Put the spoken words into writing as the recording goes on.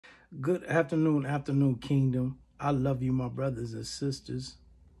Good afternoon, kingdom. I love you, my brothers and sisters.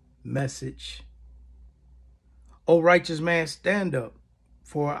 Message. O righteous man, stand up,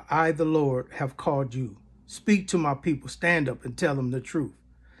 for I, the Lord, have called you. Speak to my people, stand up and tell them the truth.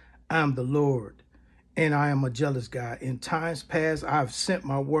 I am the Lord, and I am a jealous God. In times past, I have sent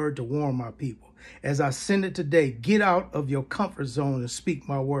my word to warn my people. As I send it today, get out of your comfort zone and speak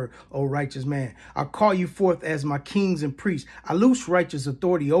my word, O righteous man. I call you forth as my kings and priests. I loose righteous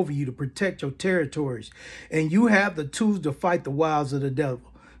authority over you to protect your territories, and you have the tools to fight the wiles of the devil.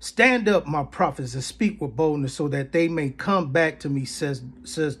 Stand up, my prophets, and speak with boldness so that they may come back to me, says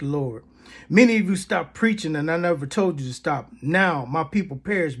the Lord. Many of you stopped preaching and I never told you to stop. Now my people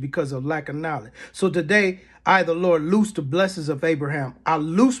perish because of lack of knowledge. So today, I, the Lord, loose the blessings of Abraham. I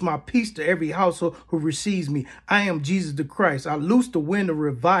loose my peace to every household who receives me. I am Jesus the Christ. I loose the wind of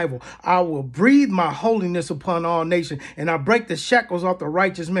revival. I will breathe my holiness upon all nations, and I break the shackles off the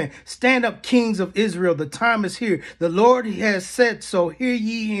righteous man. Stand up, kings of Israel. The time is here. The Lord has said so. Hear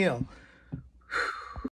ye him.